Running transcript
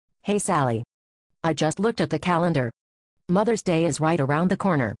Hey Sally. I just looked at the calendar. Mother's Day is right around the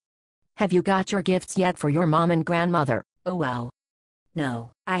corner. Have you got your gifts yet for your mom and grandmother? Oh wow.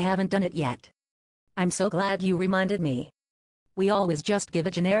 No, I haven't done it yet. I'm so glad you reminded me. We always just give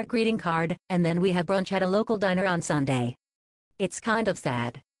a generic greeting card, and then we have brunch at a local diner on Sunday. It's kind of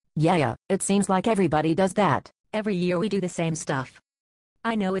sad. Yeah, it seems like everybody does that. Every year we do the same stuff.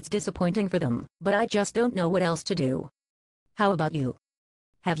 I know it's disappointing for them, but I just don't know what else to do. How about you?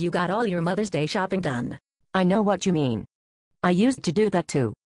 Have you got all your Mother's Day shopping done? I know what you mean. I used to do that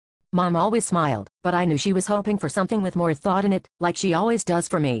too. Mom always smiled, but I knew she was hoping for something with more thought in it, like she always does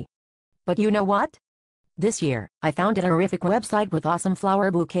for me. But you know what? This year, I found a terrific website with awesome flower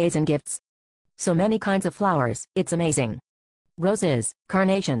bouquets and gifts. So many kinds of flowers, it's amazing. Roses,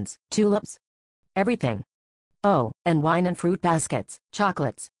 carnations, tulips. Everything. Oh, and wine and fruit baskets,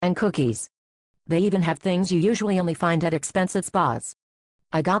 chocolates, and cookies. They even have things you usually only find at expensive spas.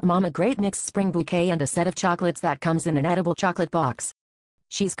 I got Mom a great mixed spring bouquet and a set of chocolates that comes in an edible chocolate box.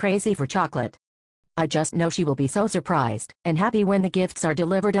 She's crazy for chocolate. I just know she will be so surprised and happy when the gifts are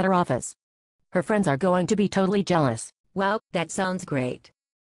delivered at her office. Her friends are going to be totally jealous. Wow, that sounds great.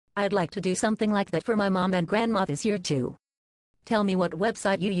 I'd like to do something like that for my mom and grandma this year too. Tell me what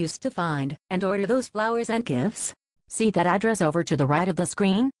website you used to find and order those flowers and gifts. See that address over to the right of the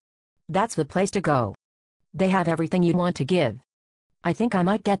screen? That's the place to go. They have everything you want to give. I think I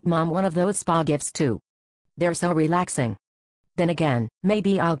might get Mom one of those spa gifts too. They're so relaxing. Then again,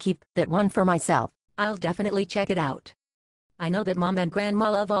 maybe I'll keep that one for myself. I'll definitely check it out. I know that Mom and Grandma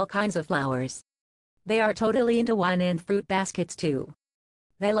love all kinds of flowers. They are totally into wine and fruit baskets too.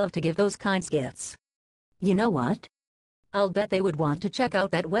 They love to give those kinds gifts. You know what? I'll bet they would want to check out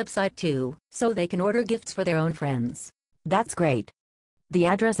that website too, so they can order gifts for their own friends. That's great. The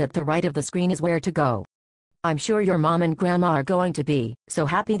address at the right of the screen is where to go. I'm sure your mom and grandma are going to be so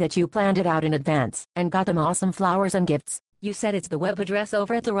happy that you planned it out in advance and got them awesome flowers and gifts. You said it's the web address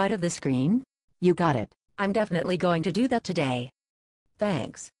over at the right of the screen? You got it. I'm definitely going to do that today.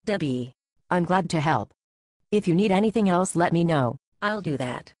 Thanks, Debbie. I'm glad to help. If you need anything else, let me know. I'll do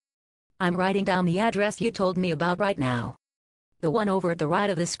that. I'm writing down the address you told me about right now. The one over at the right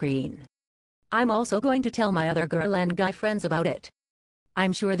of the screen. I'm also going to tell my other girl and guy friends about it.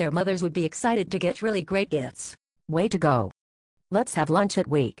 I'm sure their mothers would be excited to get really great gifts. Way to go. Let's have lunch at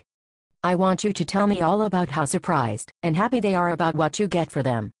week. I want you to tell me all about how surprised and happy they are about what you get for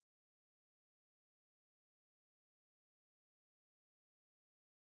them.